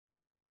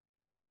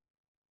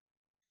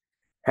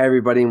Hey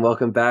everybody, and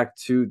welcome back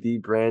to the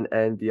Brand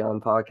and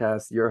Beyond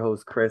podcast. Your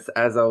host Chris,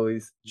 as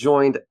always,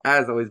 joined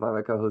as always by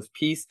my co-host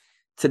Peace.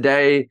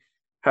 Today,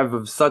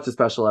 have such a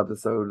special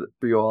episode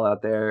for you all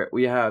out there.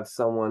 We have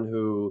someone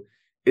who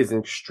is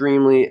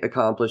extremely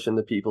accomplished in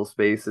the people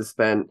space, has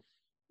spent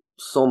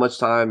so much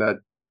time at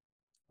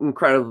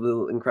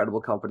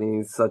incredible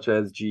companies such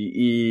as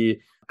GE,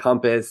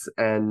 Compass,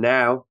 and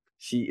now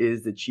she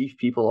is the Chief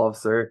People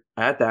Officer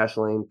at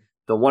Dashlane,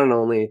 the one and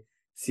only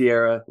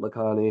Ciara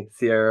Lahkani.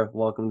 Ciara,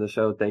 welcome to the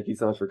show. Thank you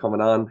so much for coming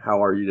on.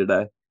 How are you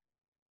today?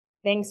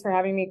 Thanks for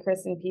having me,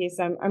 Chris and Peace.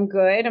 I'm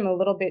good. I'm a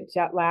little bit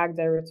jet lagged.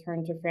 I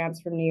returned to France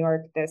from New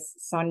York this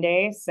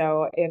Sunday.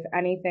 So if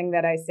anything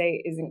that I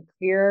say isn't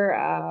clear,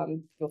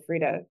 feel free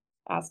to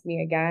ask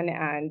me again.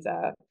 And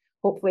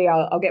hopefully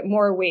I'll get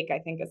more awake, I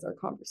think, as our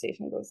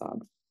conversation goes on.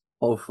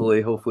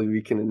 Hopefully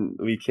we can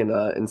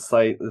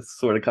incite this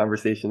sort of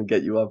conversation to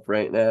get you up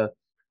right now.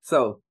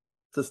 So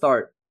to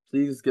start,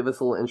 please give us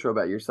a little intro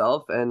about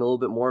yourself and a little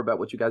bit more about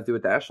what you guys do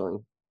at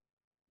Dashlane.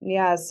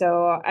 Yeah,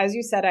 so as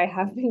you said, I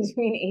have been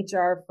doing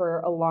HR for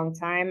a long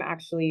time,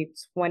 actually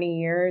 20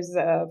 years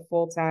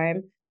full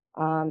time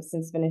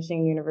since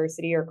finishing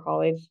university or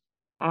college,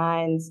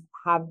 and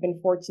have been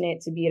fortunate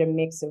to be at a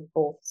mix of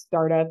both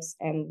startups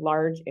and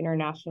large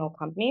international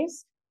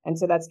companies. And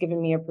so that's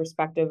given me a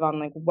perspective on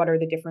like what are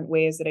the different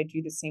ways that I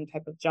do the same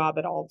type of job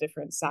at all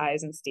different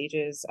size and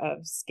stages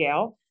of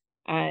scale.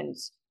 And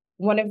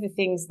one of the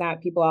things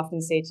that people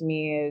often say to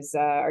me is,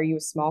 are you a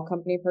small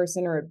company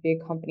person or a big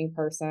company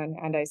person?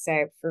 And I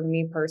say, for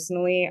me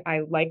personally,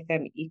 I like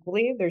them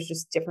equally. There's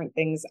just different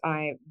things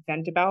I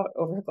vent about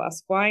over a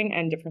glass of wine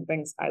and different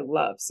things I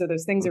love. So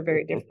those things are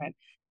very different.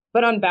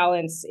 But on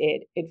balance,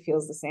 it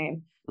feels the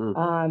same.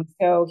 Mm.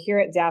 So here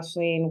at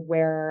Dashlane,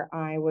 where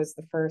I was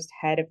the first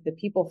head of the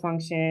people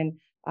function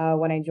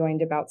when I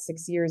joined about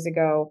 6 years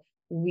ago,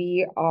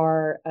 we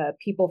are a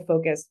people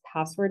focused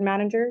password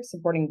manager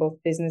supporting both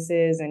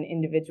businesses and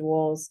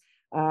individuals.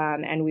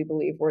 And we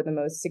believe we're the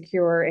most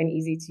secure and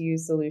easy to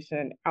use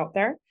solution out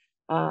there.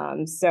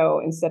 So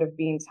instead of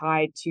being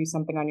tied to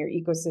something on your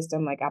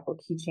ecosystem like Apple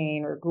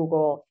Keychain or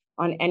Google,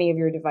 on any of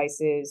your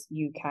devices,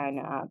 you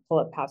can pull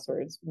up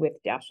passwords with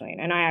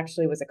Dashlane. And I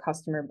actually was a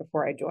customer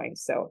before I joined.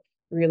 So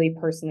really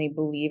personally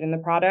believe in the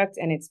product.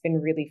 And it's been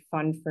really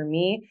fun for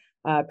me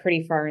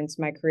pretty far into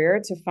my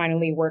career to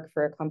finally work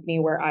for a company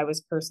where I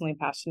was personally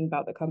passionate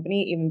about the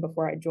company even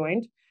before I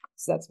joined.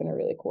 So that's been a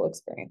really cool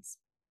experience.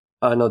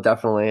 No,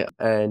 definitely.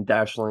 And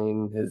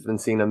Dashlane has been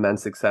seeing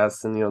immense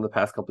success in, the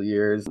past couple of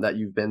years that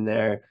you've been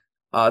there.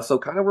 So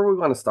kind of where we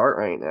want to start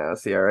right now,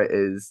 Ciara,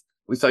 is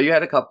we saw you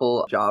had a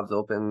couple jobs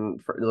open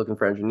for looking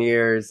for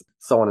engineers,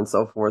 so on and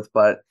so forth.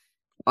 But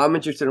I'm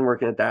interested in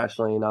working at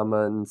Dashlane. I'm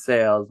in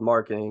sales,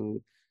 marketing,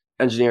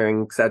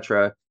 engineering,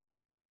 etc.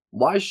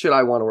 Why should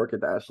I want to work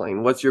at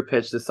Dashlane? What's your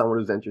pitch to someone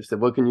who's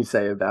interested? What can you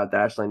say about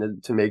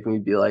Dashlane to make me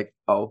be like,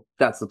 oh,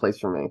 that's the place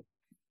for me?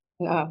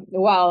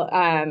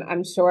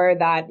 I'm sure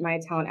that my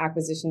talent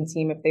acquisition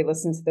team, if they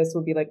listen to this,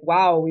 would be like,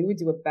 wow, we would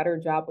do a better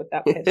job with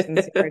that pitch than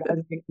Sarah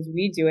does because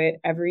we do it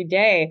every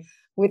day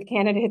with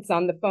candidates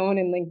on the phone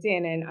and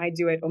LinkedIn. And I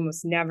do it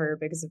almost never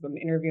because if I'm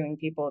interviewing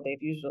people,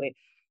 they've usually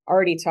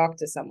already talked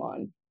to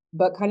someone.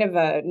 But kind of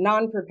a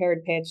non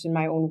prepared pitch in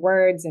my own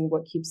words and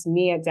what keeps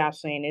me at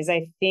Dashlane is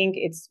I think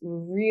it's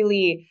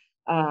really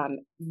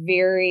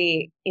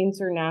very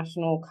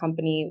international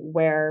company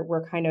where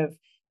we're kind of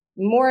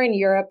more in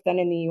Europe than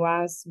in the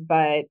US,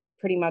 but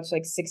pretty much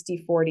like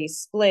 60-40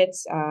 split.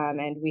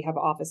 And we have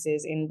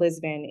offices in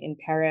Lisbon, in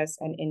Paris,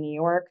 and in New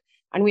York.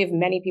 And we have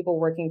many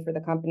people working for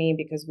the company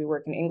because we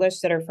work in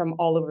English that are from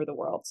all over the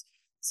world.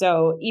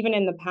 So even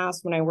in the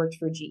past, when I worked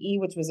for GE,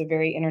 which was a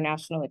very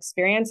international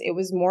experience, it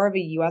was more of a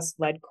US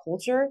led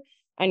culture.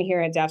 And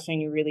here at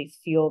Dashlane, you really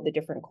feel the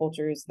different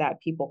cultures that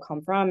people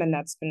come from. And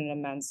that's been an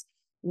immense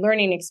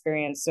learning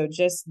experience. So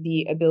just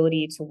the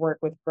ability to work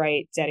with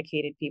bright,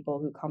 dedicated people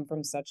who come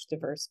from such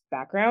diverse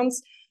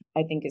backgrounds,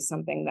 I think is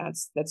something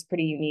that's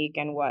pretty unique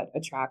and what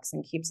attracts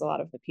and keeps a lot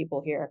of the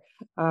people here.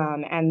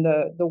 And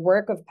the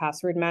work of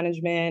password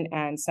management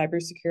and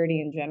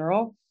cybersecurity in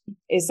general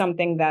is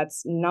something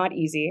that's not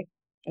easy,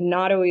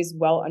 not always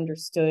well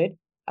understood.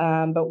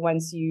 But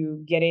once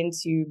you get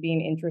into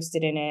being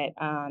interested in it,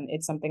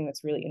 it's something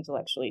that's really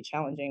intellectually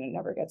challenging and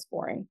never gets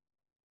boring.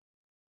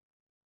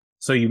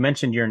 So you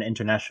mentioned you're an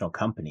international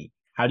company.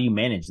 How do you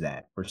manage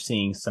that? We're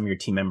seeing some of your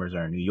team members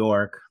are in New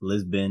York,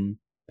 Lisbon,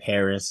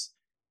 Paris.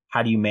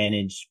 How do you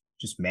manage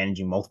just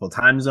managing multiple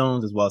time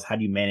zones as well as how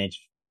do you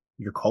manage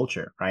your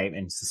culture, right?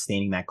 And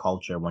sustaining that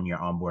culture when you're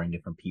onboarding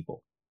different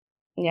people.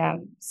 Yeah,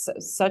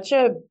 such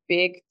a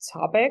big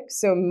topic.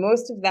 So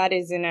most of that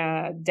is in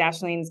a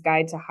Dashlane's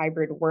Guide to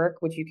Hybrid Work,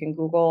 which you can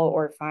Google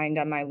or find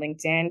on my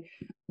LinkedIn,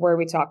 where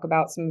we talk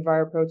about some of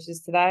our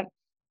approaches to that.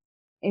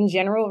 In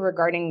general,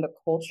 regarding the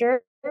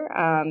culture,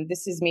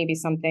 this is maybe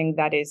something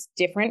that is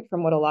different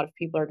from what a lot of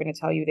people are going to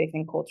tell you they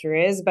think culture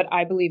is, but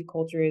I believe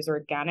culture is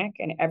organic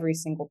and every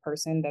single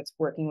person that's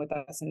working with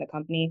us in the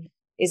company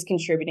is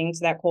contributing to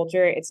that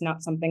culture. It's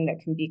not something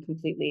that can be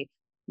completely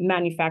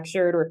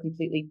manufactured or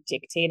completely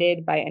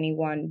dictated by any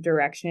one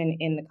direction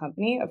in the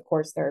company. Of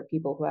course, there are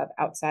people who have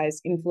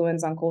outsized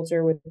influence on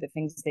culture with the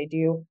things they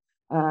do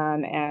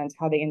and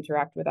how they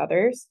interact with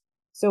others.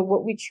 So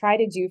what we try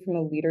to do from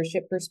a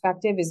leadership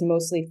perspective is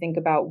mostly think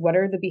about what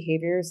are the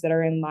behaviors that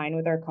are in line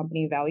with our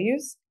company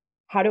values?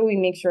 How do we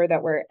make sure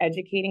that we're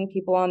educating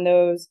people on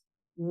those,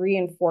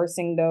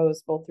 reinforcing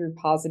those both through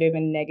positive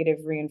and negative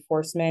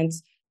reinforcement,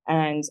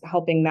 and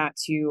helping that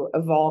to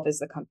evolve as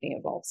the company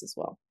evolves as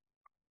well?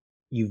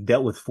 You've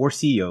dealt with 4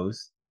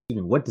 CEOs.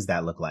 Even what does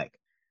that look like?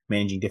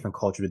 Managing different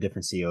culture with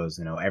different CEOs.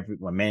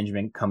 When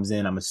management comes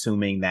in, I'm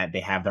assuming that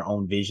they have their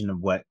own vision of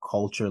what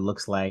culture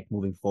looks like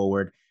moving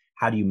forward.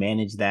 How do you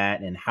manage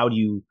that, and how do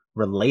you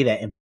relay that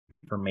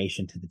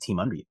information to the team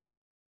under you?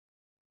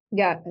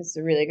 Yeah, that's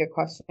a really good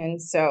question.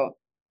 So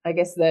I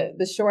guess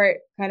the short,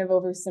 kind of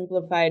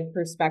oversimplified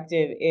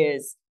perspective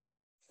is,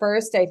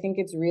 first, I think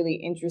it's really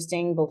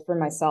interesting both for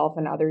myself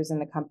and others in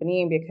the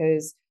company,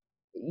 because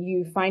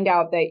you find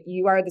out that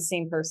you are the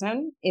same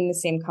person in the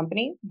same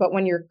company, but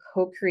when you're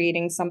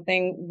co-creating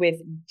something with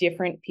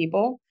different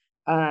people,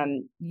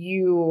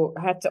 you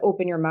have to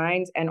open your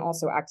mind and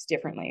also act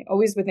differently,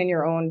 always within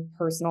your own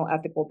personal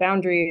ethical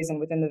boundaries and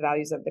within the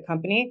values of the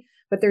company.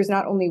 But there's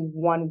not only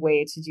one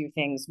way to do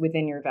things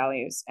within your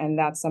values. And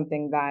that's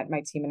something that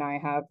my team and I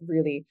have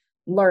really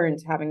learned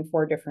having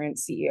 4 different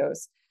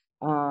CEOs.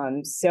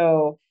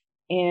 So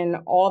in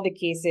all the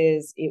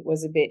cases, it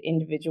was a bit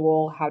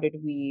individual. How did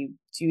we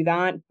do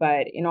that?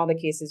 But in all the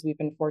cases, we've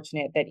been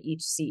fortunate that each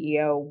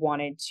CEO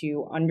wanted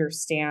to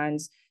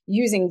understand,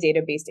 using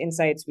data-based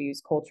insights, we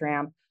use Culture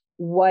Amp,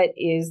 what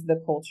is the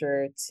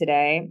culture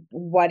today?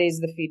 What is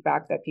the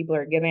feedback that people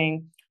are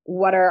giving?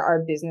 What are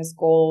our business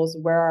goals?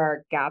 Where are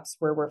our gaps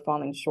where we're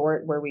falling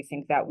short, where we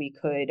think that we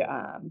could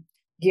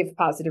give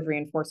positive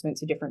reinforcement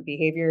to different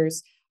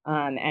behaviors?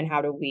 And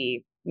how do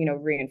we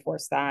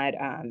reinforce that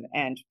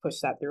and push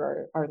that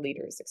through our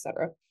leaders, et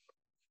cetera.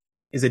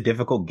 Is it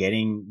difficult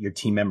getting your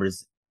team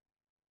members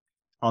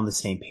on the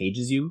same page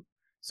as you?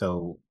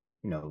 So,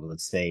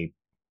 let's say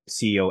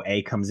CEO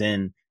A comes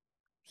in,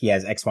 he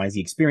has X, Y, and Z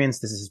experience.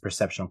 This is his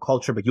perception on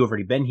culture, but you've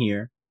already been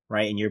here,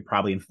 right? And you're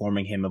probably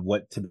informing him of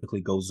what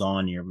typically goes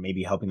on. You're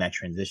maybe helping that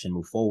transition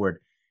move forward.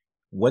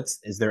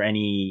 Is there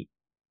any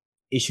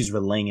issues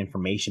relaying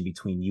information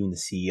between you and the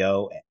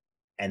CEO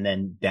and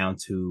then down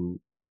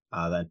to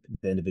the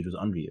individuals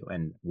under you?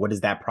 And what does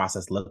that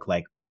process look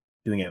like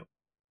doing it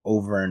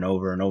over and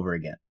over and over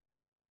again?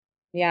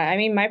 Yeah, I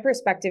mean, my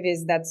perspective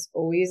is that's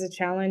always a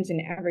challenge in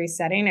every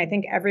setting. I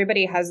think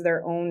everybody has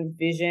their own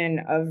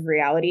vision of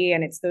reality,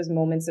 and it's those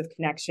moments of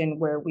connection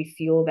where we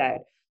feel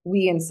that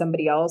we and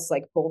somebody else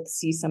like both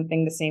see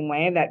something the same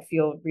way that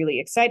feel really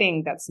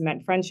exciting, that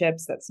cement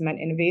friendships, that cement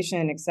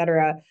innovation, et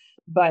cetera.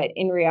 But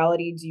in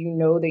reality, do you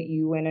know that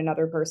you and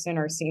another person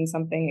are seeing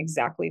something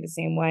exactly the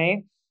same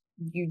way?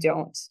 You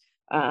don't.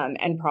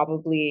 And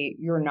probably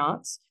you're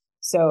not.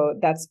 So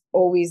that's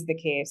always the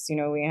case.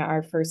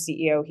 Our first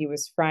CEO, he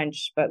was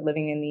French, but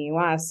living in the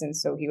US. And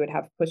so he would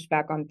have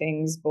pushback on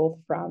things, both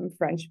from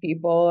French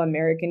people,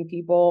 American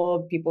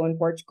people, people in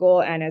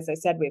Portugal. And as I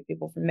said, we have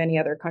people from many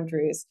other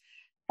countries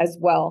as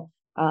well.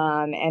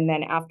 And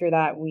then after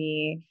that,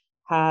 we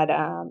had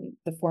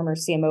the former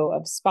CMO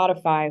of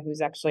Spotify,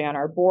 who's actually on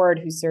our board,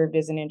 who served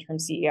as an interim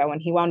CEO,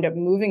 and he wound up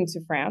moving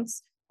to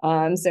France.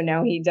 So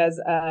now he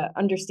does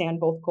understand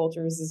both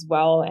cultures as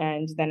well.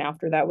 And then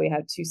after that, we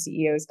had 2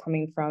 CEOs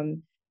coming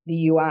from the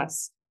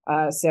US.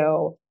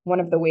 So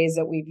one of the ways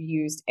that we've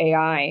used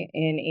AI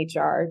in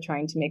HR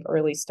trying to make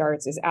early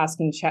starts is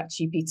asking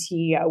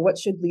ChatGPT, what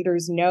should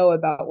leaders know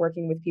about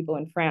working with people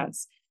in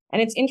France?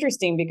 And it's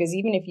interesting because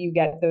even if you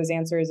get those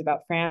answers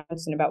about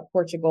France and about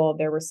Portugal,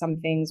 there were some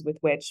things with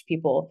which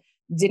people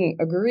didn't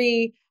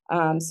agree.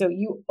 So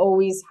you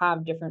always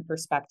have different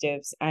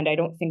perspectives, and I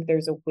don't think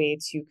there's a way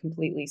to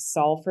completely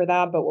solve for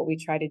that. But what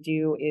we try to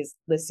do is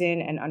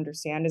listen and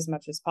understand as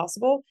much as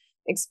possible,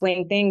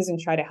 explain things, and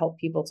try to help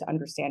people to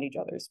understand each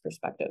other's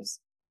perspectives.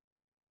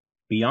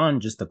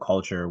 Beyond just the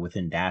culture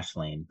within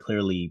Dashlane,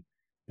 clearly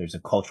there's a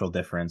cultural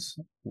difference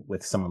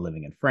with someone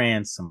living in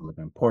France, someone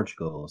living in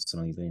Portugal,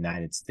 someone living in the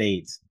United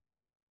States.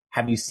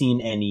 Have you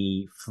seen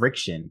any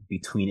friction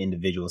between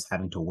individuals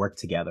having to work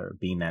together,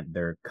 being that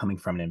they're coming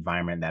from an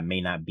environment that may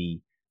not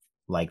be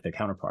like their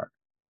counterpart?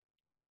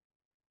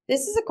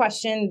 This is a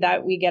question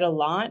that we get a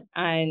lot,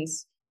 and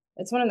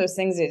it's one of those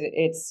things.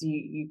 It's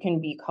you can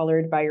be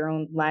colored by your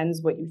own lens,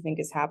 what you think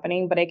is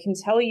happening. But I can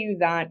tell you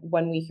that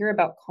when we hear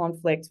about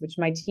conflict, which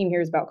my team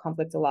hears about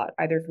conflict a lot,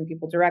 either from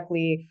people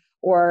directly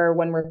or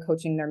when we're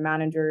coaching their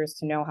managers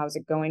to know how's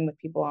it going with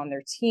people on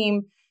their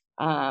team,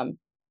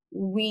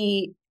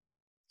 we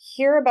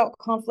hear about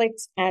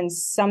conflict, and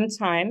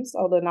sometimes,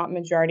 although not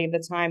majority of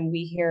the time,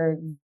 we hear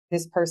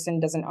this person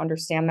doesn't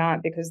understand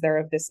that because they're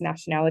of this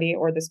nationality,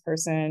 or this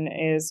person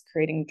is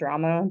creating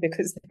drama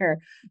because they're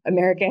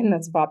American.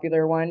 That's a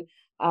popular one.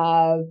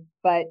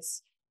 But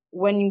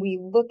when we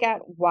look at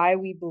why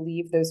we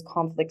believe those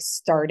conflicts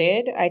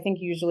started, I think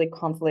usually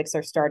conflicts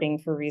are starting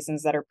for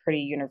reasons that are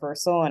pretty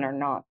universal and are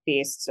not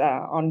based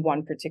on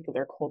one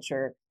particular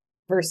culture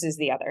versus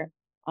the other.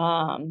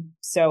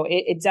 So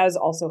it does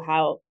also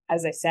help,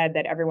 as I said,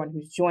 that everyone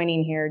who's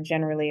joining here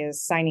generally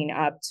is signing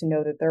up to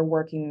know that they're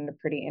working in a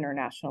pretty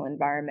international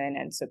environment.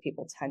 And so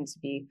people tend to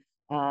be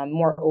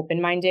more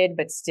open-minded,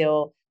 but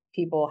still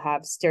people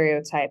have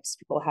stereotypes,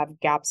 people have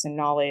gaps in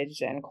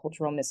knowledge and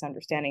cultural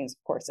misunderstandings.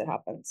 Of course, it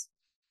happens.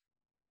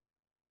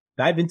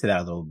 Dive into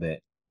that a little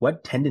bit.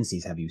 What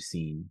tendencies have you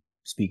seen,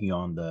 speaking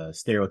on the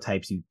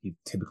stereotypes you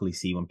typically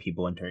see when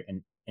people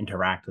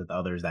interact with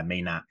others that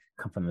may not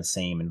come from the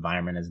same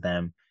environment as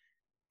them?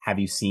 Have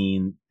you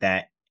seen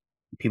that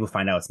people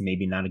find out it's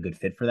maybe not a good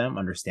fit for them,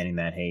 understanding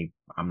that, hey,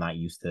 I'm not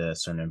used to a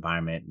certain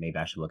environment, maybe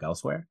I should look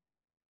elsewhere?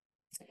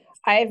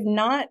 I've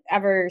not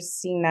ever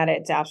seen that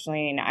at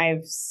Dashlane.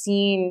 I've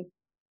seen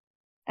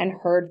and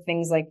heard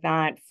things like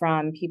that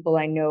from people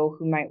I know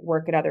who might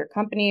work at other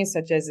companies,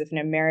 such as if an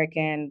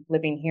American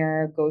living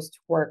here goes to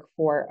work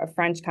for a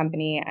French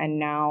company and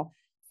now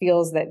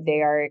feels that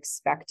they are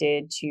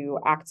expected to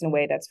act in a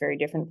way that's very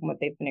different from what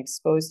they've been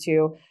exposed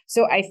to.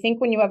 So I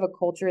think when you have a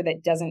culture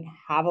that doesn't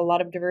have a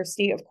lot of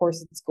diversity, of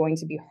course, it's going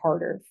to be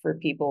harder for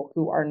people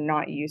who are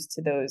not used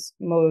to those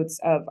modes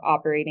of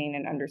operating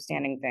and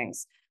understanding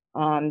things.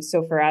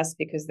 So for us,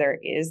 because there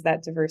is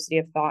that diversity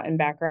of thought and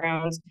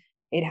background,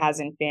 it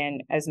hasn't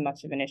been as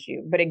much of an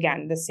issue. But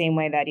again, the same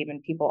way that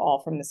even people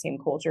all from the same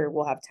culture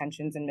will have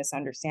tensions and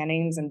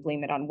misunderstandings and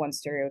blame it on one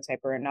stereotype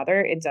or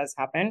another, it does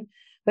happen.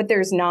 But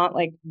there's not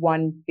like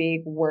one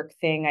big work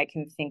thing I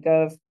can think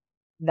of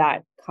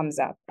that comes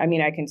up. I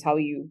mean, I can tell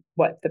you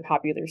what the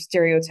popular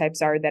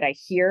stereotypes are that I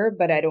hear,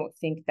 but I don't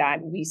think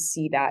that we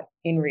see that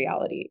in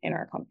reality in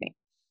our company.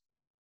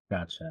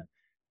 Gotcha.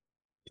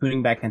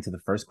 Tuning back into the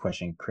first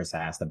question Chris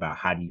asked about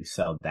how do you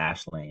sell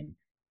Dashlane,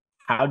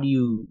 how do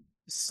you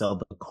sell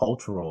the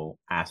cultural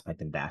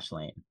aspect of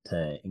Dashlane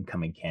to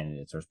incoming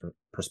candidates or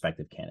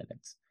prospective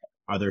candidates?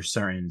 Are there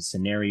certain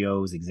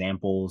scenarios,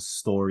 examples,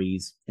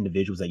 stories,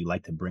 individuals that you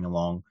like to bring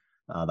along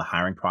the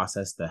hiring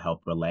process to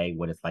help relay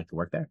what it's like to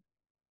work there?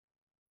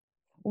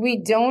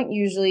 We don't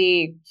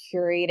usually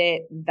curate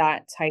it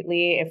that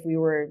tightly. If we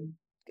were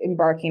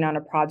embarking on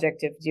a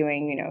project of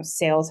doing,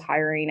 sales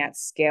hiring at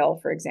scale,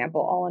 for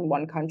example, all in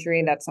one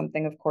country, that's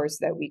something, of course,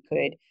 that we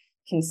could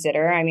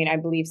consider. I mean, I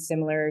believe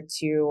similar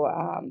to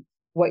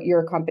what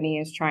your company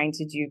is trying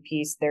to do,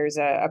 Peace, there's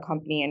a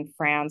company in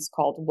France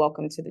called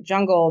Welcome to the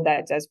Jungle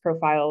that does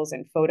profiles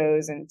and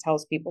photos and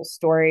tells people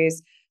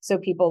stories. So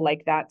people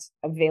like that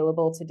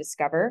available to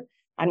discover.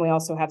 And we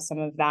also have some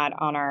of that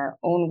on our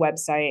own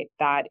website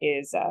that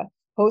is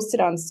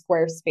hosted on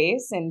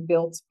Squarespace and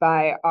built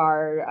by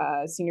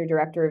our senior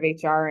director of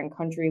HR and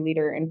country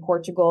leader in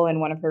Portugal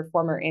and one of her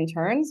former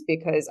interns,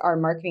 because our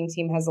marketing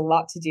team has a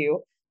lot to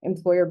do.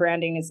 Employer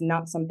branding is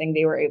not something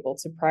they were able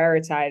to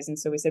prioritize. And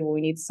so we said, well, we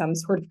need some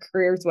sort of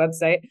careers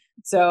website.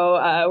 So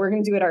we're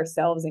going to do it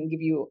ourselves and give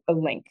you a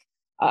link.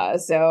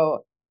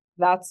 So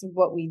that's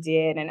what we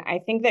did. And I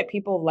think that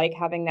people like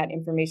having that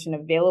information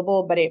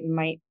available, but it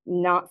might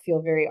not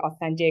feel very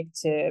authentic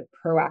to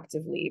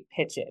proactively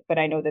pitch it. But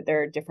I know that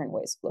there are different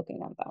ways of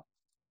looking at that.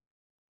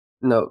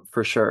 No,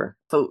 for sure.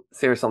 So,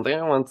 Sarah, something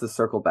I wanted to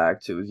circle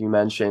back to is you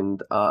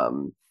mentioned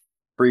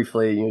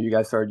briefly, you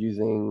guys started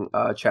using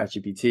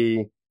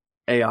ChatGPT.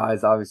 AI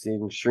is obviously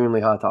an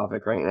extremely hot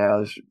topic right now.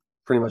 There's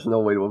pretty much no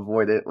way to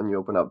avoid it when you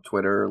open up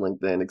Twitter,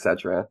 LinkedIn,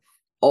 etc.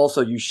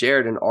 Also, you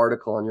shared an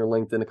article on your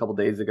LinkedIn a couple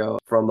days ago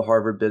from the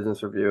Harvard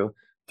Business Review,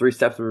 3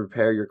 steps to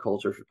prepare your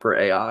culture for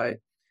AI.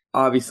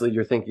 Obviously,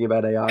 you're thinking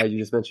about AI. You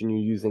just mentioned you're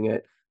using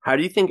it. How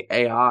do you think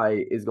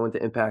AI is going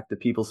to impact the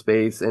people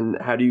space, and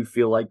how do you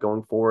feel like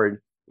going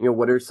forward?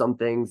 What are some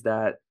ways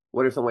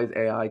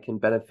AI can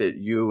benefit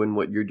you and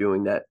what you're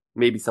doing that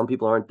maybe some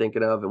people aren't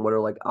thinking of, and what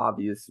are like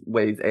obvious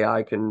ways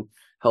AI can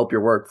help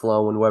your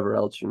workflow and whatever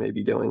else you may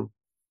be doing?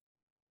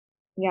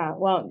 Yeah,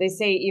 well, they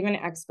say even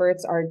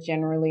experts are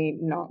generally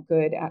not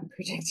good at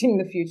predicting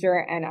the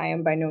future, and I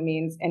am by no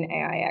means an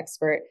AI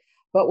expert.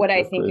 But what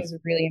I think is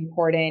really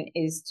important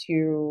is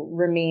to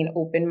remain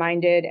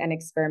open-minded and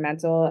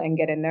experimental and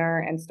get in there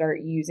and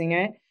start using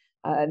it.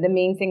 The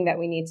main thing that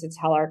we need to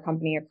tell our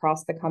company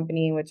across the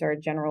company, which our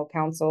general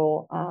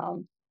counsel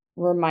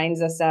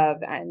reminds us of,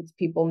 and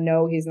people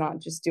know he's not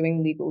just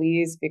doing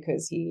legalese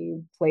because he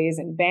plays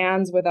in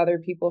bands with other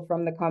people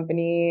from the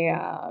company,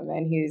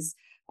 and he's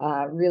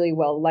really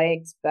well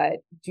liked, but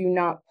do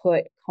not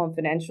put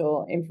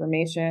confidential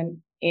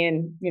information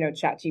in,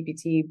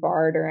 ChatGPT,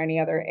 Bard, or any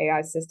other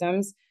AI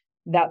systems.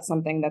 That's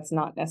something that's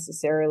not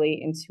necessarily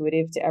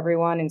intuitive to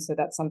everyone. And so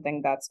that's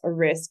something that's a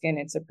risk. And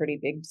it's a pretty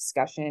big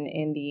discussion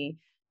in the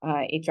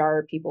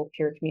HR people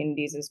peer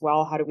communities as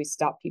well. How do we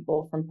stop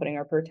people from putting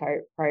our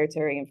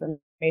proprietary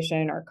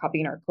information or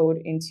copying our code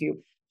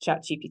into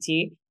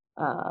ChatGPT?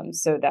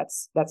 So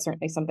that's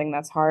certainly something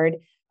that's hard.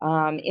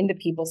 In the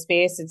people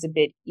space, it's a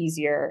bit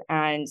easier.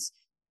 And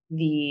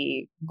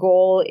The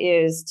goal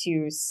is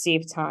to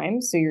save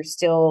time. So you're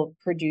still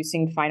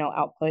producing final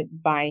output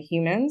by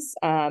humans.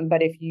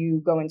 But if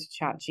you go into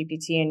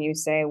ChatGPT and you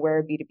say, we're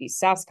a B2B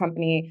SaaS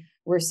company,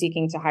 we're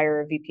seeking to hire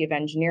a VP of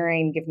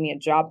engineering, give me a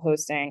job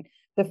posting,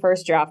 the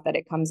first draft that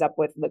it comes up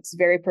with looks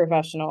very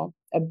professional,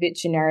 a bit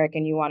generic,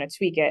 and you want to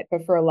tweak it.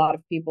 But for a lot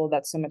of people,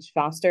 that's so much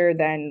faster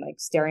than like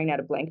staring at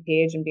a blank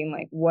page and being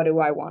like, what do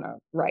I want to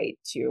write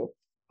to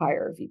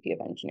hire a VP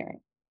of engineering?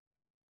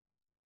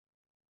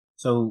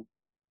 So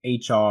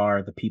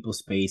HR, the people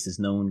space is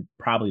known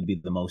probably to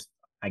be the most,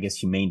 I guess,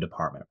 humane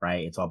department,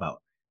 right? It's all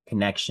about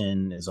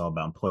connection, it's all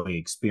about employee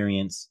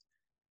experience.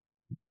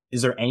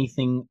 Is there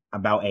anything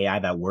about AI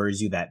that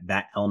worries you that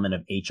that element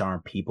of HR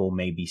and people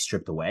may be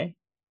stripped away?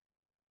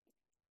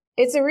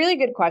 It's a really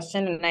good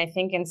question. And I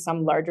think in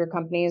some larger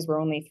companies,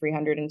 we're only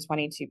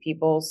 322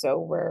 people. So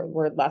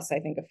we're less, I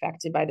think,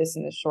 affected by this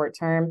in the short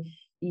term.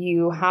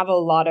 You have a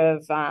lot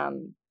of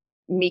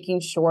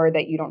making sure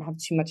that you don't have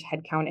too much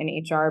headcount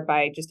in HR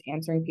by just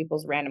answering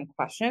people's random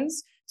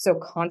questions. So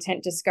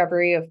content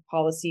discovery of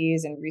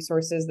policies and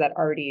resources that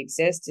already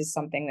exist is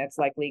something that's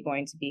likely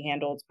going to be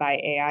handled by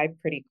AI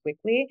pretty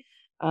quickly.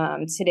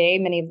 Today,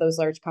 many of those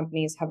large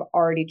companies have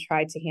already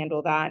tried to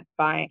handle that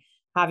by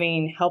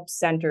having help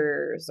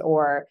centers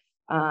or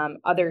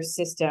other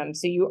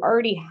systems. So you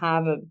already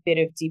have a bit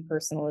of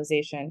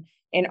depersonalization.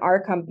 In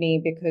our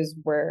company, because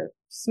we're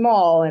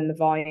small and the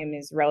volume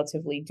is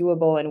relatively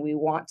doable and we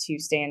want to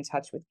stay in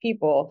touch with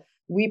people,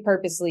 we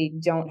purposely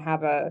don't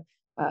have a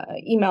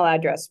email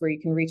address where you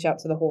can reach out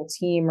to the whole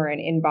team or an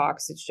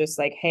inbox. It's just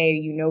like, hey,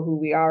 you know who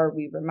we are.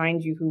 We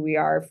remind you who we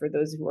are for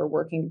those who are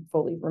working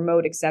fully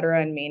remote, et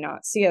cetera, and may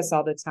not see us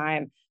all the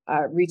time.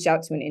 Reach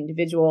out to an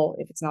individual.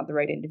 If it's not the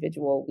right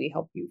individual, we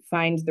help you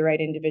find the right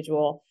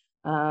individual.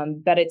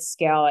 But at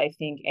scale, I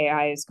think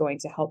AI is going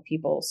to help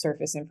people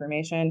surface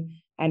information.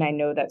 And I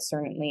know that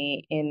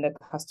certainly in the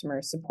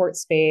customer support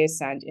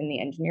space and in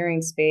the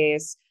engineering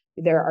space,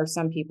 there are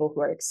some people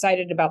who are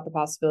excited about the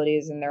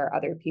possibilities, and there are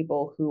other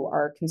people who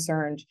are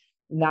concerned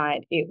that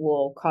it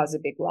will cause a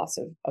big loss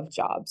of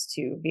jobs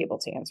to be able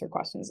to answer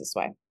questions this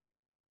way.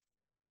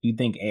 Do you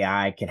think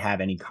AI could have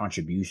any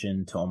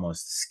contribution to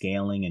almost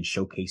scaling and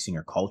showcasing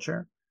your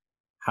culture?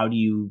 How do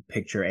you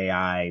picture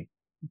AI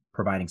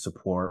providing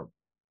support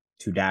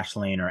to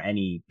Dashlane or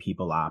any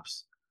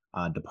PeopleOps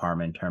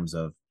department in terms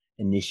of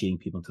initiating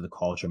people into the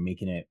culture,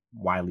 making it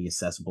widely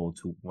accessible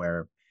to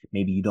where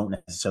maybe you don't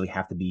necessarily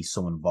have to be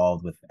so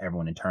involved with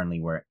everyone internally,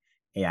 where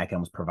AI can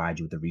almost provide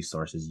you with the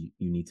resources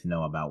you need to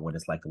know about what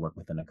it's like to work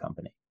within a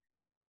company?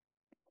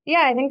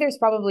 Yeah, I think there's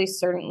probably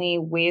certainly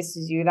ways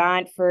to do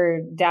that. For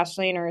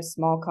Dashlane or a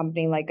small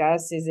company like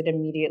us, is it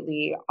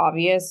immediately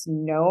obvious?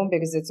 No,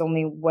 because it's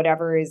only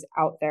whatever is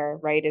out there,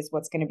 right, is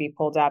what's going to be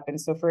pulled up.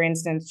 And so, for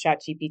instance,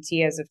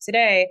 ChatGPT as of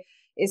today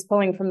is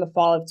pulling from the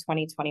fall of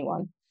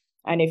 2021.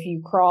 And if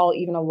you crawl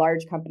even a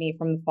large company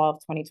from the fall of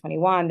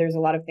 2021, there's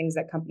a lot of things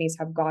that companies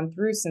have gone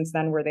through since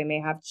then where they may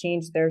have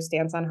changed their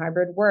stance on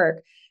hybrid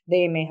work.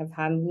 They may have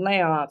had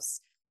layoffs.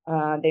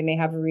 They may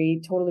have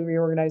totally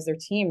reorganized their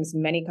teams.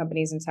 Many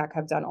companies in tech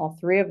have done all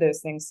three of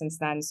those things since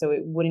then. So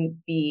it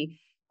wouldn't be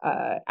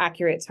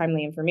accurate,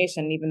 timely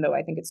information, even though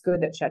I think it's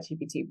good that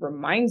ChatGPT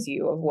reminds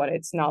you of what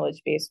its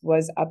knowledge base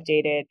was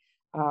updated.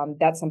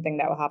 That's something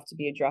that will have to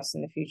be addressed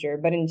in the future.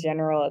 But in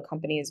general, a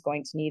company is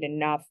going to need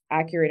enough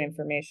accurate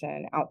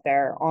information out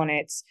there on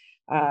it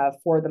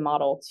for the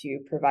model to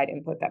provide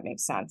input that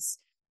makes sense.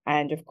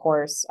 And of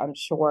course, I'm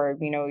sure,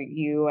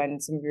 you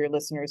and some of your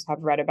listeners have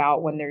read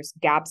about when there's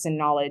gaps in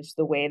knowledge,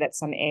 the way that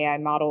some AI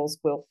models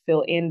will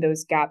fill in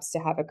those gaps to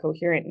have a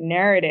coherent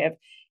narrative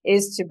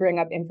is to bring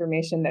up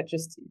information that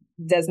just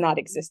does not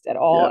exist at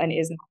all and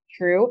is not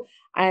true.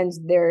 And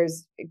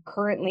there's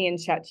currently in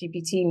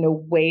ChatGPT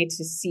no way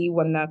to see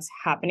when that's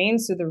happening.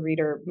 So the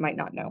reader might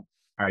not know.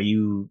 Are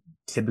you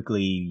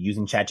typically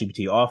using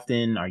ChatGPT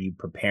often? Are you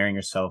preparing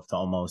yourself to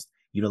almost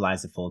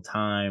utilize it full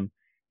time?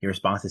 Your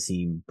responses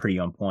seem pretty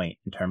on point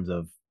in terms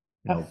of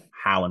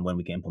how and when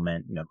we can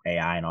implement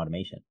AI and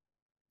automation.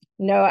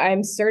 No,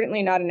 I'm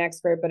certainly not an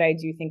expert, but I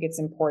do think it's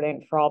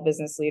important for all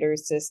business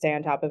leaders to stay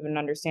on top of and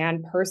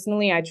understand.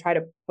 Personally, I try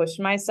to push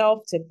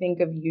myself to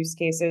think of use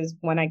cases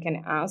when I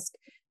can ask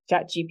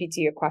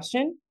ChatGPT a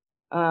question,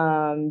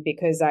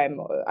 because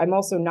I'm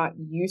also not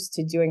used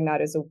to doing that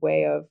as a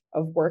way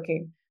of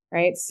working,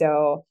 right?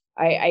 So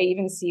I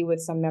even see with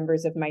some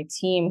members of my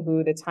team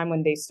who the time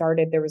when they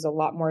started, there was a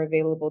lot more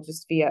available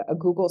just via a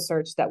Google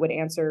search that would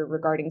answer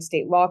regarding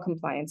state law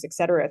compliance, et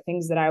cetera,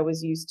 things that I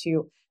was used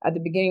to at the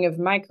beginning of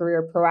my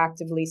career,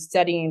 proactively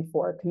studying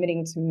for,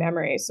 committing to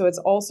memory. So it's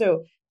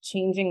also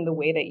changing the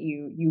way that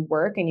you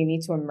work, and you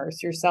need to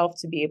immerse yourself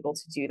to be able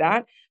to do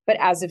that. But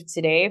as of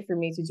today, for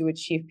me to do a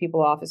chief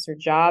people officer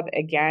job,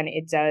 again,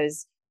 it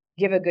does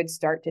give a good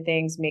start to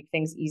things, make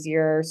things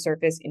easier,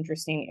 surface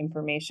interesting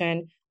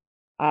information.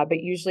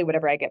 But usually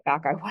whatever I get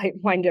back, I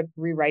wind up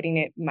rewriting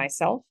it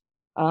myself.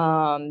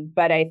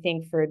 But I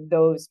think for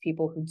those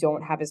people who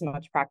don't have as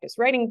much practice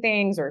writing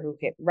things or who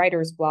hit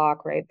writer's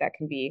block, right, that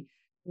can be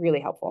really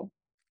helpful.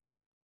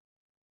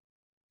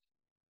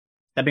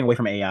 stepping away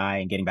from AI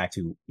and getting back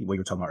to what you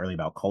were talking about earlier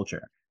about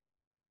culture,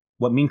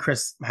 what me and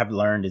Chris have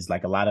learned is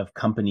like a lot of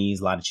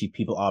companies, a lot of chief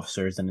people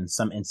officers, and in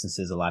some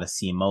instances, a lot of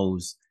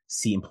CMOs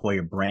see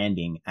employer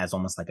branding as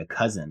almost like a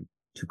cousin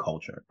to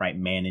culture, right?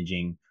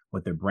 Managing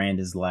what their brand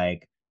is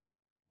like,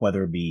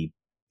 whether it be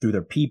through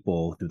their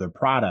people, through their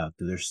product,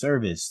 through their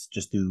service,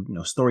 just through,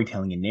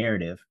 storytelling and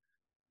narrative.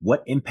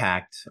 What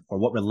impact or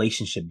what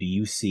relationship do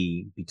you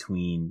see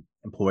between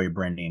employer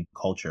branding and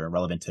culture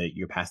relevant to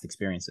your past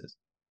experiences?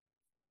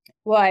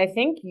 Well, I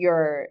think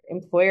your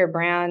employer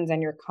brand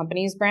and your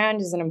company's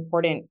brand is an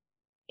important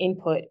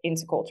input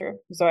into culture.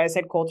 So I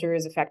said culture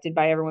is affected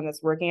by everyone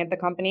that's working at the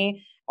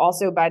company,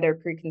 also by their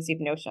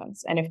preconceived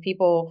notions. And if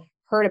people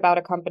heard about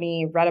a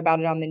company, read about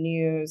it on the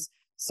news,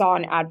 saw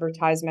an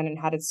advertisement and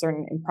had a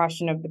certain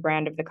impression of the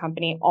brand of the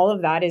company, all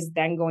of that is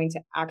then going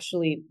to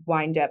actually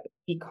wind up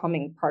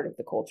becoming part of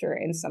the culture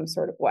in some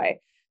sort of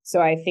way. So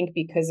I think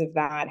because of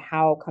that,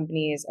 how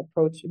companies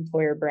approach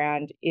employer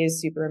brand is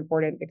super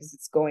important because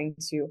it's going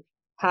to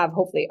have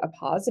hopefully a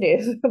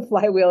positive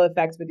flywheel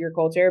effect with your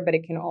culture, but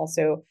it can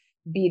also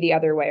be the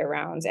other way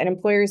around. And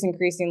employers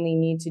increasingly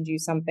need to do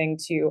something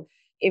to,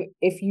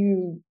 if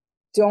you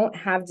don't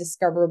have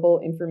discoverable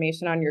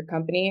information on your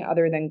company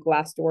other than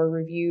Glassdoor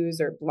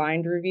reviews or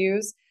blind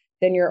reviews,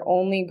 then you're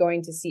only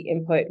going to see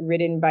input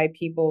written by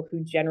people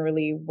who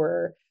generally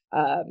were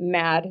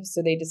mad,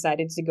 so they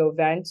decided to go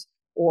vent,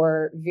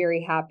 or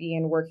very happy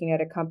and working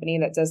at a company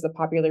that does the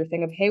popular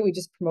thing of, hey, we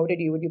just promoted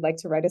you. Would you like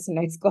to write us a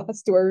nice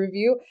Glassdoor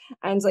review?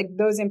 And like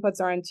those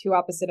inputs are on two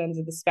opposite ends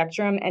of the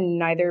spectrum, and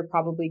neither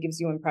probably gives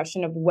you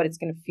impression of what it's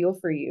going to feel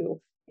for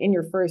you in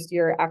your first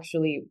year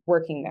actually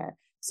working there.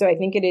 So I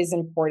think it is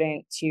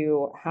important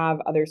to have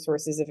other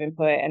sources of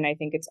input. And I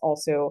think it's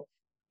also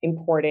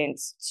important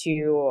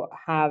to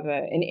have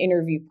an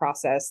interview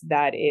process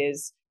that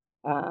is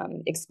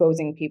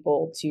exposing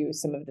people to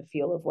some of the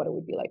feel of what it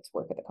would be like to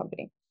work at the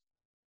company.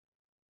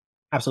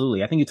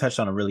 Absolutely. I think you touched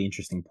on a really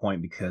interesting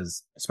point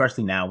because,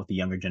 especially now with the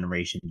younger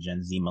generation,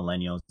 Gen Z,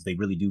 millennials, they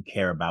really do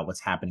care about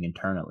what's happening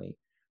internally,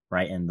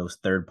 right? And those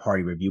third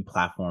party review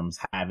platforms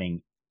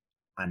having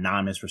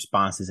anonymous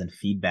responses and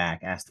feedback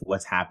as to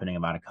what's happening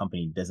about a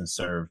company doesn't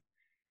serve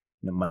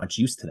much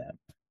use to them.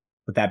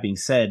 With that being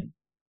said,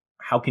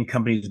 how can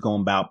companies go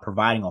about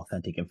providing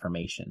authentic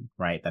information,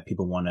 right? That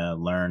people want to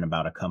learn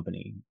about a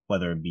company,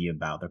 whether it be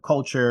about their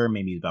culture,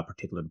 maybe about a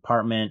particular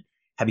department.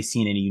 Have you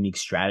seen any unique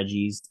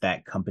strategies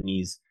that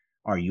companies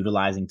are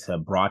utilizing to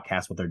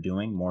broadcast what they're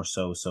doing more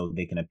so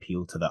they can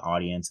appeal to the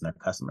audience and their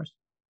customers?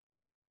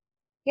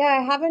 Yeah,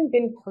 I haven't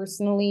been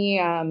personally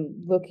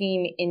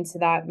looking into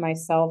that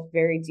myself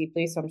very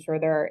deeply. So I'm sure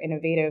there are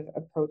innovative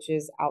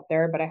approaches out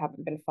there, but I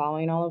haven't been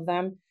following all of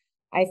them.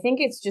 I think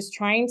it's just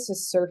trying to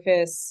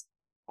surface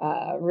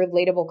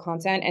relatable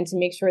content and to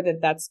make sure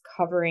that that's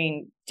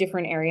covering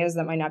different areas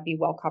that might not be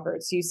well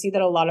covered. So you see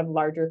that a lot of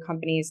larger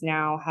companies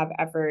now have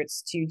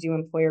efforts to do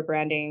employer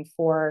branding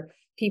for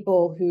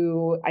people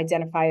who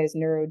identify as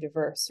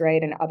neurodiverse,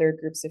 right? And other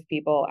groups of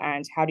people.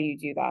 And how do you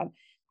do that?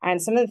 And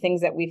some of the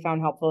things that we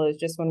found helpful is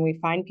just when we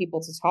find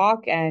people to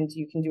talk and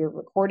you can do a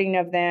recording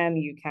of them,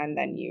 you can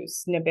then use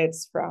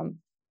snippets from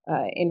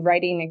in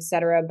writing,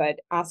 etc. But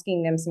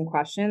asking them some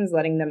questions,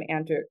 letting them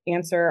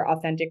answer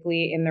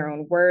authentically in their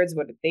own words.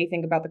 What do they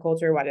think about the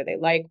culture? What do they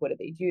like? What do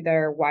they do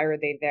there? Why are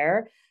they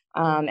there?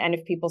 And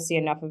if people see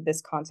enough of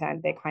this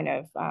content, they kind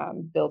of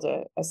build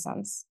a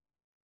sense.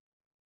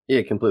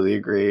 Yeah, completely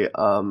agree.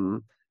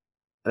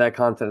 That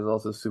content is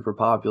also super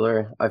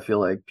popular. I feel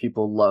like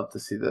people love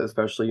to see that,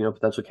 especially,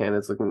 potential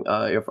candidates looking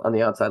on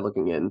the outside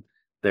looking in.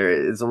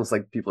 It's almost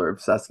like people are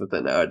obsessed with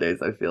it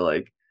nowadays, I feel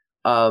like.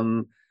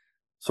 Um,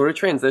 Sort of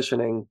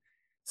transitioning.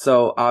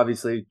 So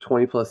obviously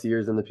 20 plus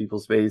years in the people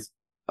space.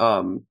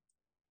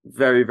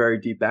 Very, very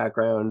deep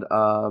background.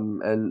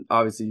 And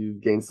obviously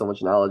you've gained so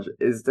much knowledge.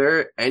 Is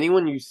there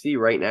anyone you see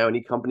right now,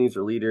 any companies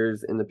or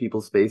leaders in the people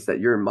space that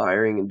you're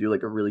admiring and do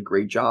like a really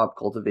great job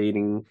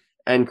cultivating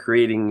and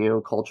creating,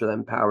 culture that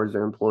empowers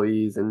their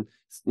employees and,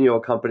 a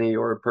company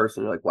or a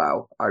person, you're like,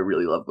 wow, I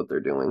really love what they're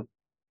doing?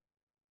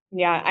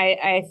 Yeah,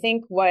 I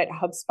think what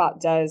HubSpot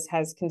does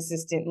has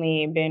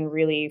consistently been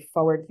really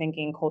forward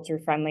thinking, culture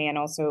friendly, and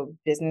also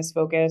business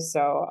focused.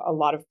 So a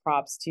lot of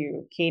props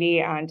to Katie.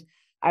 And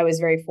I was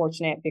very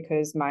fortunate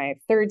because my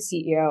third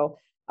CEO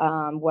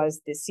was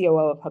the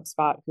COO of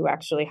HubSpot, who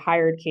actually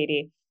hired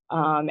Katie.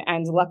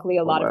 And luckily,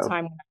 a Oh, lot of wow.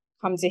 time when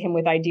I come to him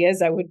with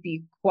ideas, I would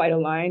be quite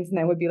aligned. And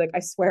I would be like, I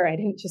swear I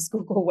didn't just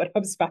Google what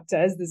HubSpot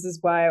does. This is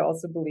why I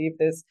also believe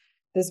this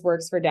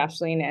works for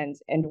Dashlane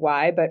and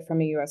why, but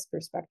from a US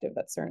perspective,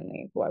 that's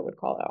certainly who I would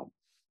call out.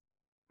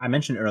 I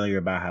mentioned earlier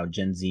about how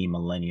Gen Z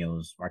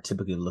millennials are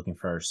typically looking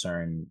for a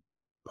certain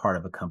part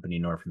of a company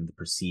in order for them to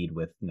proceed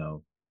with,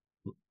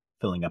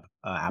 filling up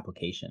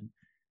application.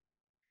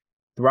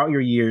 Throughout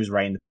your years,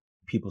 right, in the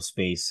people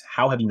space,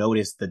 how have you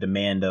noticed the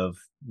demand of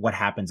what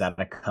happens at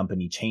a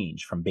company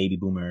change from baby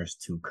boomers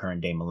to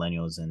current day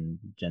millennials and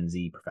Gen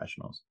Z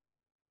professionals?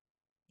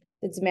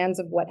 The demands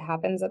of what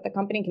happens at the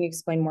company. Can you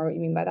explain more what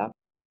you mean by that?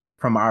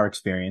 from our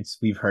experience,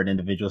 we've heard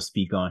individuals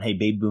speak on, hey,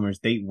 baby boomers,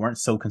 they weren't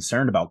so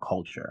concerned about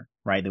culture,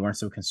 right? They weren't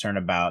so concerned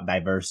about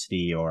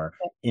diversity or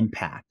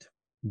impact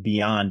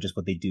beyond just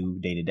what they do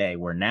day to day,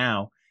 where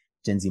now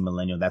Gen Z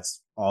millennial,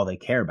 that's all they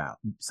care about,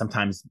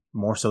 sometimes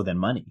more so than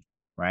money,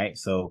 right?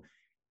 So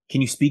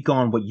can you speak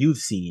on what you've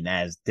seen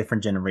as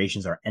different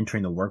generations are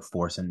entering the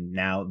workforce, and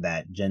now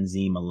that Gen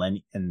Z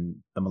and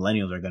the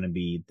millennials are going to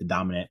be the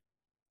dominant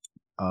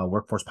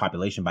workforce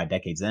population by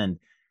decade's end?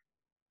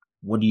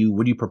 What do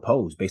you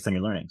propose based on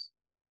your learnings?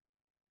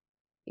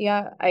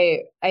 Yeah,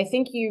 I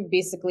think you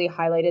basically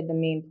highlighted the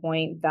main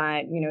point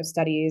that,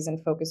 studies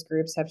and focus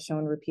groups have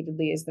shown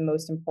repeatedly is the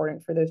most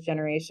important for those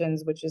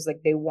generations, which is like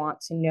they want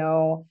to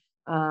know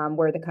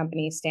where the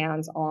company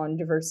stands on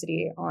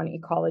diversity, on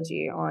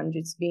ecology, on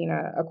just being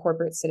a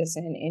corporate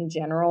citizen in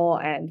general,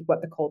 and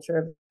what the culture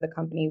of the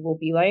company will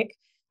be like.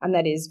 And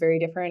that is very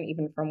different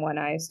even from when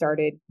I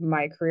started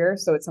my career.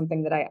 So it's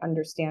something that I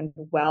understand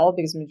well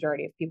because the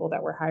majority of people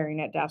that we're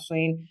hiring at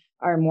Dashlane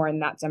are more in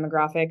that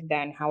demographic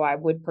than how I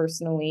would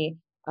personally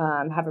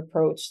have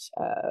approached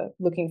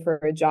looking for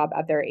a job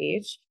at their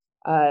age.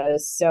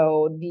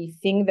 So the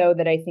thing, though,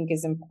 that I think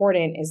is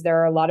important is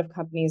there are a lot of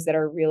companies that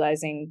are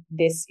realizing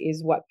this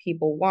is what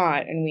people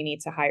want and we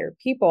need to hire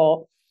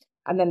people.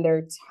 And then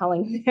they're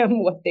telling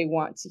them what they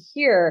want to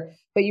hear.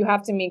 But you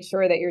have to make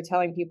sure that you're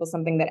telling people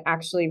something that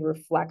actually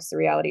reflects the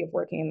reality of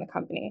working in the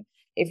company.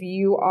 If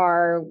you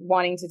are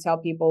wanting to tell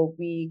people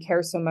we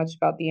care so much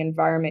about the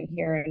environment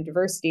here and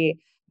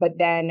diversity, but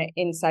then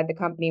inside the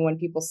company, when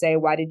people say,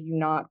 why did you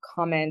not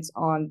comment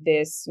on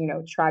this,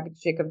 tragic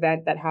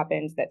event that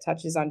happened that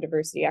touches on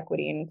diversity,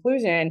 equity, and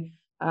inclusion?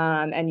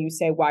 And you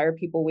say, why are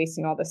people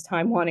wasting all this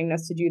time wanting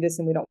us to do this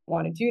and we don't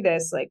want to do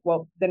this? Like,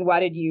 well, then why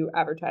did you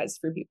advertise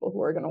for people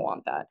who are going to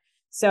want that?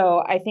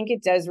 So I think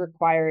it does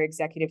require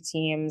executive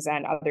teams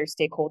and other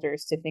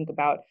stakeholders to think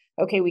about,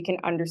 okay, we can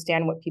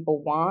understand what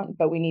people want,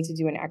 but we need to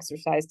do an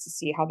exercise to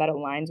see how that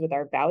aligns with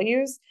our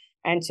values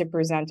and to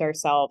present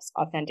ourselves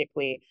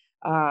authentically.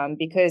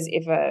 Because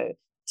if a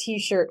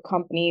t-shirt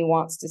company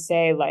wants to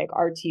say like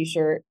our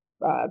t-shirt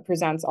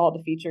presents all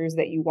the features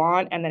that you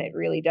want and then it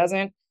really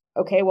doesn't,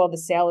 okay, well, the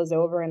sale is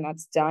over and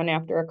that's done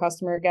after a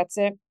customer gets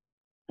it.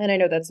 And I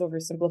know that's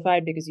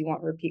oversimplified because you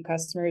want repeat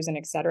customers and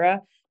et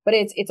cetera, but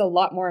it's a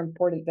lot more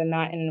important than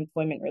that in an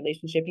employment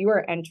relationship. You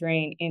are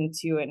entering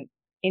into an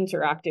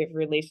interactive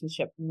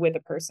relationship with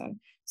a person.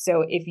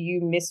 So if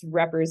you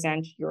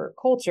misrepresent your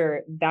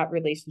culture, that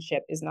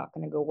relationship is not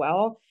going to go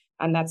well.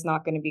 And that's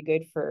not going to be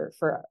good for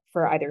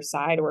either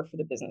side or for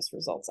the business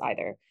results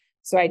either.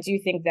 So I do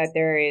think that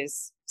there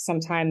is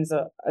sometimes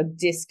a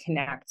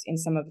disconnect in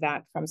some of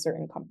that from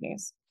certain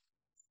companies.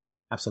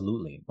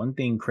 Absolutely. One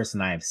thing Chris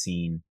and I have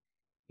seen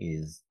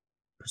is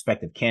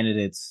prospective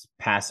candidates,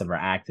 passive or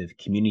active,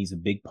 community is a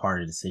big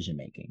part of decision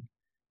making,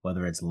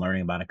 whether it's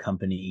learning about a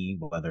company,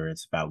 whether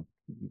it's about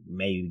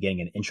maybe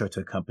getting an intro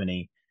to a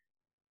company.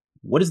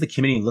 What does the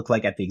community look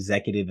like at the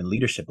executive and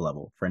leadership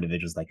level for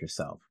individuals like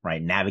yourself,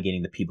 right?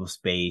 Navigating the people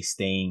space,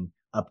 staying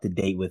up to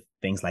date with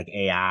things like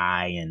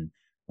AI and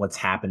what's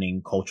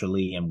happening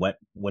culturally and what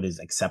is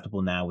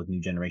acceptable now with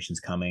new generations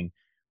coming.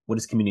 What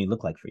does community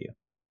look like for you?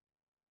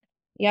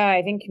 Yeah,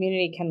 I think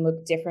community can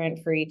look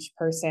different for each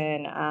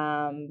person.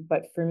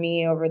 But for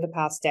me, over the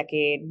past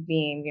decade,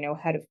 being,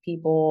 head of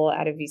people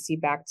at a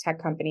VC-backed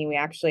tech company, we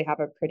actually have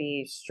a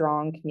pretty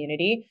strong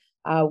community,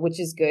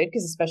 which is good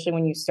because especially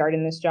when you start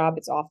in this job,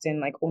 it's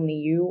often like only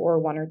you or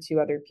one or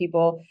two other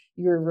people.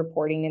 You're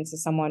reporting into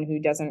someone who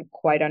doesn't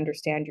quite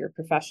understand your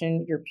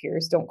profession. Your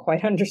peers don't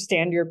quite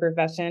understand your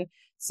profession.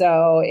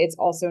 So it's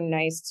also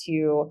nice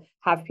to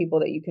have people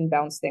that you can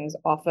bounce things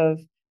off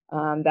of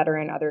that are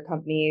in other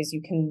companies.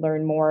 You can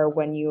learn more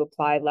when you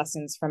apply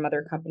lessons from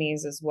other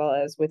companies as well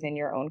as within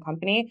your own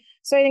company.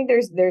 So I think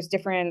there's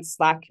different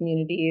Slack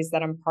communities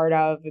that I'm part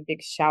of. A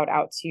big shout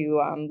out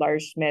to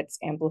Lars Schmidt's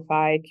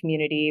Amplified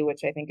community,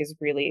 which I think is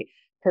really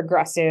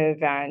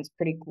progressive and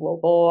pretty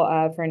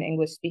global for an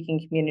English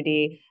speaking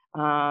community.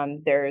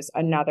 There's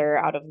another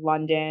out of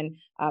London.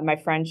 My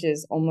French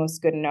is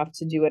almost good enough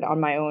to do it on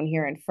my own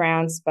here in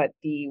France, but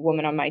the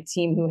woman on my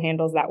team who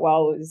handles that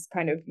well is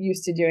kind of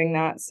used to doing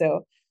that.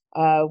 So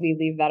we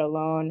leave that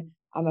alone.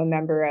 I'm a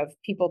member of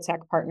People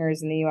Tech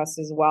Partners in the US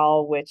as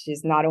well, which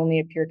is not only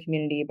a peer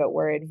community, but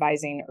we're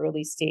advising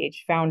early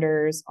stage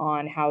founders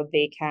on how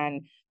they can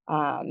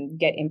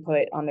get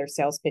input on their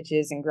sales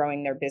pitches and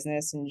growing their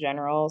business in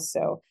general.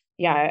 So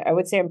yeah, I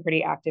would say I'm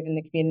pretty active in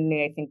the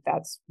community. I think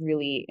that's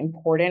really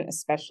important,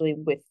 especially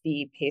with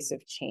the pace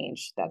of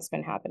change that's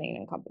been happening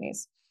in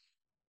companies.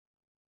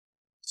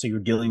 So you're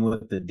dealing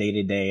with the day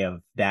to day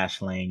of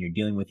Dashlane, you're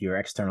dealing with your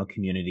external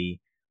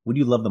community. What do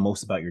you love the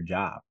most about your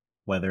job?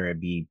 Whether it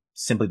be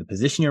simply the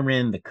position you're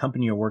in, the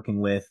company you're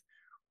working with,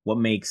 what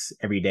makes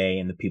every day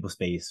in the people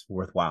space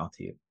worthwhile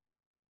to you?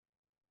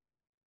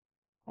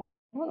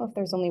 I don't know if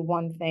there's only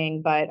one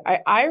thing, but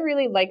I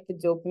really like the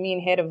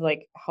dopamine hit of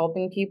like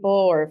helping people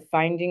or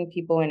finding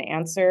people an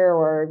answer,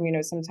 or,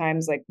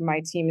 sometimes like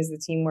my team is the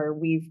team where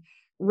we've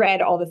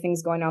read all the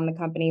things going on in the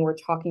company. We're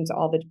talking to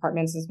all the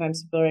departments. And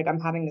sometimes people are like, I'm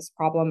having this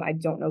problem. I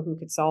don't know who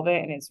could solve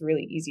it. And it's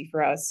really easy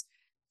for us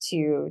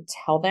to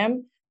tell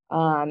them.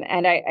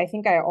 And I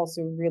think I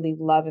also really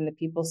love in the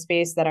people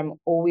space that I'm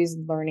always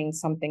learning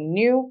something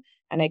new,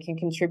 and I can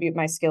contribute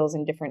my skills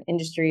in different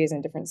industries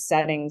and different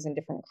settings in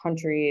different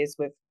countries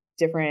with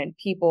different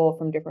people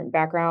from different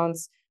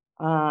backgrounds.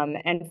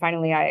 And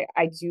finally, I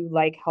do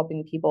like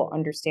helping people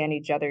understand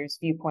each other's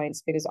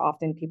viewpoints, because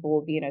often people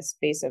will be in a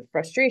space of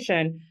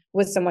frustration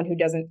with someone who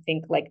doesn't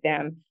think like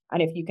them.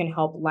 And if you can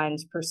help lend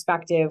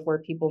perspective where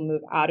people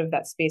move out of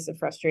that space of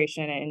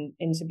frustration and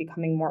into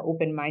becoming more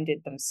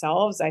open-minded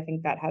themselves, I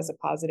think that has a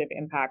positive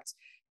impact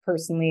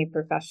personally,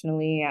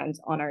 professionally, and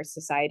on our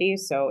society.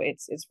 So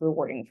it's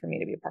rewarding for me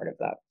to be a part of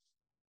that.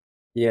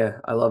 Yeah,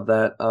 I love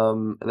that.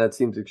 And that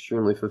seems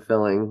extremely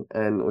fulfilling,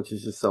 and which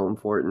is just so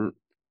important.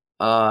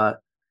 Uh,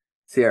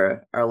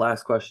 Ciara, our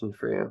last question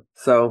for you.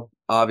 So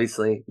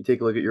obviously, you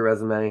take a look at your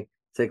resume,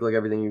 take a look at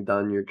everything you've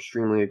done. You're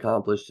extremely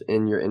accomplished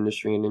in your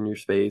industry and in your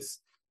space.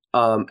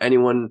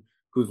 Anyone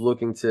who's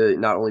looking to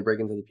not only break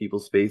into the people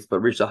space, but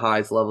reach the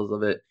highest levels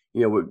of it,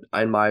 would,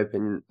 in my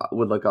opinion,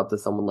 would look up to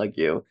someone like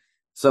you.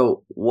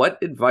 So what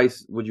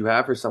advice would you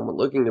have for someone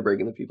looking to break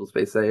into people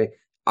space? Say,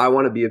 I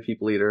want to be a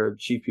people leader,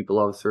 chief people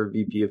officer,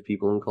 VP of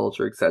people and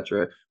culture,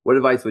 etc. What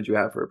advice would you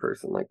have for a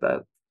person like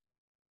that?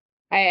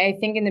 I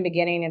think in the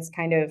beginning, it's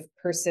kind of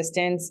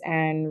persistence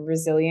and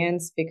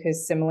resilience,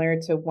 because similar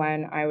to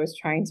when I was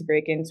trying to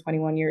break in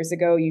 21 years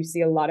ago, you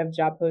see a lot of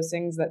job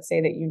postings that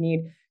say that you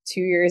need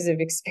 2 years of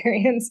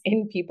experience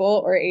in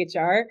people or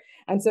HR.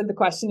 And so the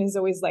question is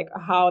always like,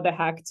 how the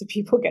heck do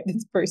people get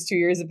this first 2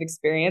 years of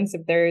experience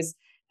if there's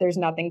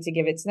nothing to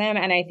give it to them?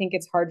 And I think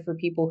it's hard for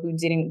people who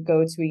didn't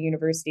go to a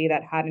university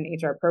that had an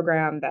HR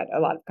program that a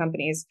lot of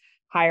companies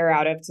hire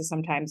out of to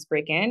sometimes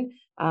break in,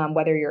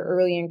 whether you're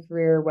early in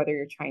career, whether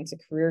you're trying to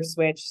career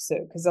switch. So,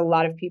 because a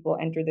lot of people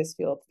enter this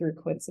field through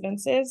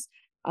coincidences.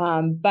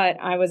 But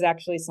I was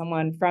actually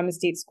someone from a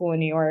state school in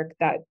New York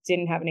that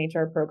didn't have an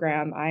HR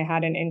program. I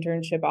had an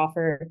internship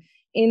offer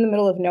in the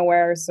middle of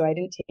nowhere, so I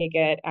didn't take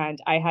it. And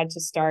I had to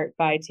start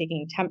by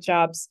taking temp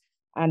jobs.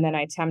 And then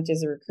I temped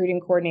as a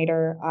recruiting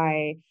coordinator.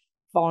 I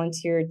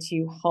volunteered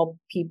to help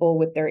people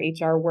with their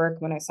HR work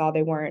when I saw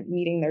they weren't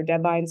meeting their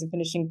deadlines and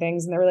finishing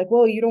things. And they were like,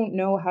 well, you don't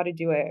know how to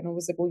do it. And I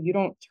was like, well, you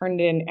don't turn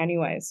it in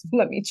anyways.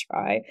 Let me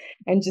try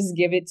and just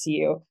give it to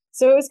you.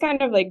 So it was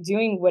kind of like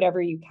doing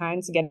whatever you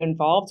can to get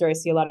involved. Or I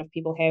see a lot of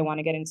people, hey, I want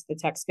to get into the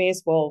tech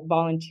space. Well,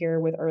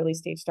 volunteer with early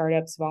stage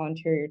startups,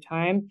 volunteer your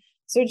time.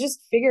 So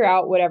just figure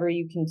out whatever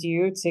you can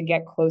do to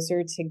get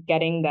closer to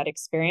getting that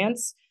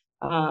experience.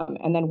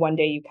 And then one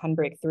day you can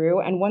break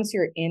through. And once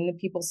you're in the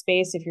people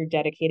space, if you're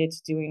dedicated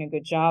to doing a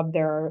good job,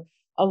 there are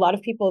a lot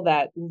of people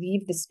that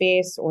leave the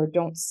space or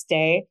don't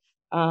stay.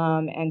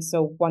 And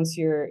so once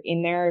you're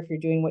in there, if you're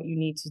doing what you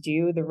need to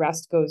do, the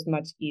rest goes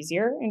much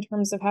easier in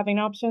terms of having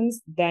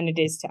options than it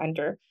is to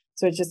enter.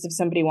 So it's just, if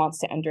somebody wants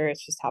to enter,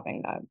 it's just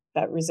having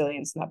that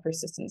resilience and that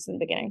persistence in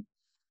the beginning.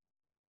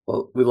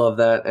 Well, we love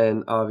that,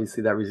 and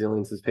obviously that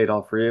resilience has paid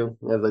off for you,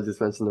 as I just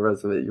mentioned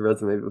your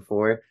resume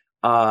before.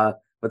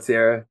 But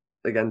Ciara,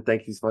 again,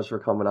 thank you so much for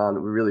coming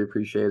on. We really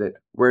appreciate it.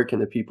 Where can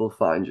the people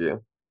find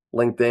you?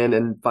 LinkedIn,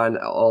 and find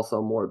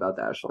also more about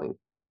Dashlane.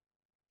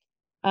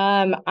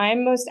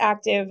 I'm most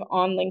active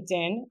on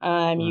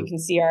LinkedIn. You can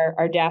see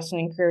our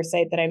Dashlane career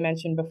site that I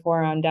mentioned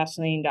before on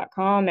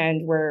dashlane.com.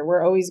 And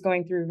we're always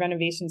going through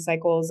renovation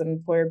cycles and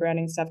employer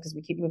branding stuff because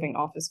we keep moving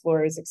office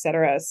floors, et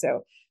cetera.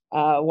 So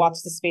watch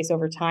the space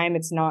over time.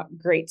 It's not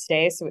great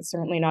today, so it's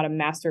certainly not a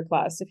master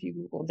class if you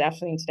Google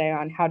Dashlane today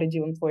on how to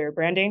do employer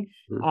branding.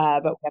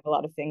 But we have a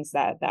lot of things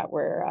that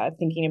we're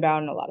thinking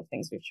about, and a lot of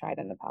things we've tried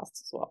in the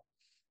past as well.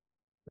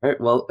 All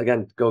right. Well,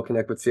 again, go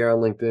connect with Ciara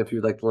on LinkedIn if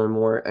you'd like to learn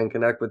more and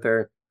connect with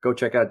her. Go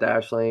check out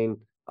Dashlane,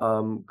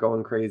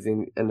 going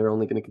crazy, and they're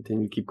only going to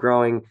continue to keep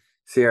growing.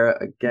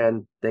 Ciara,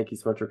 again, thank you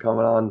so much for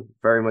coming on.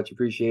 Very much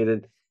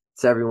appreciated.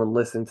 To everyone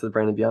listening to the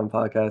Brand and Beyond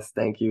podcast,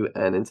 thank you,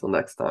 and until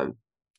next time.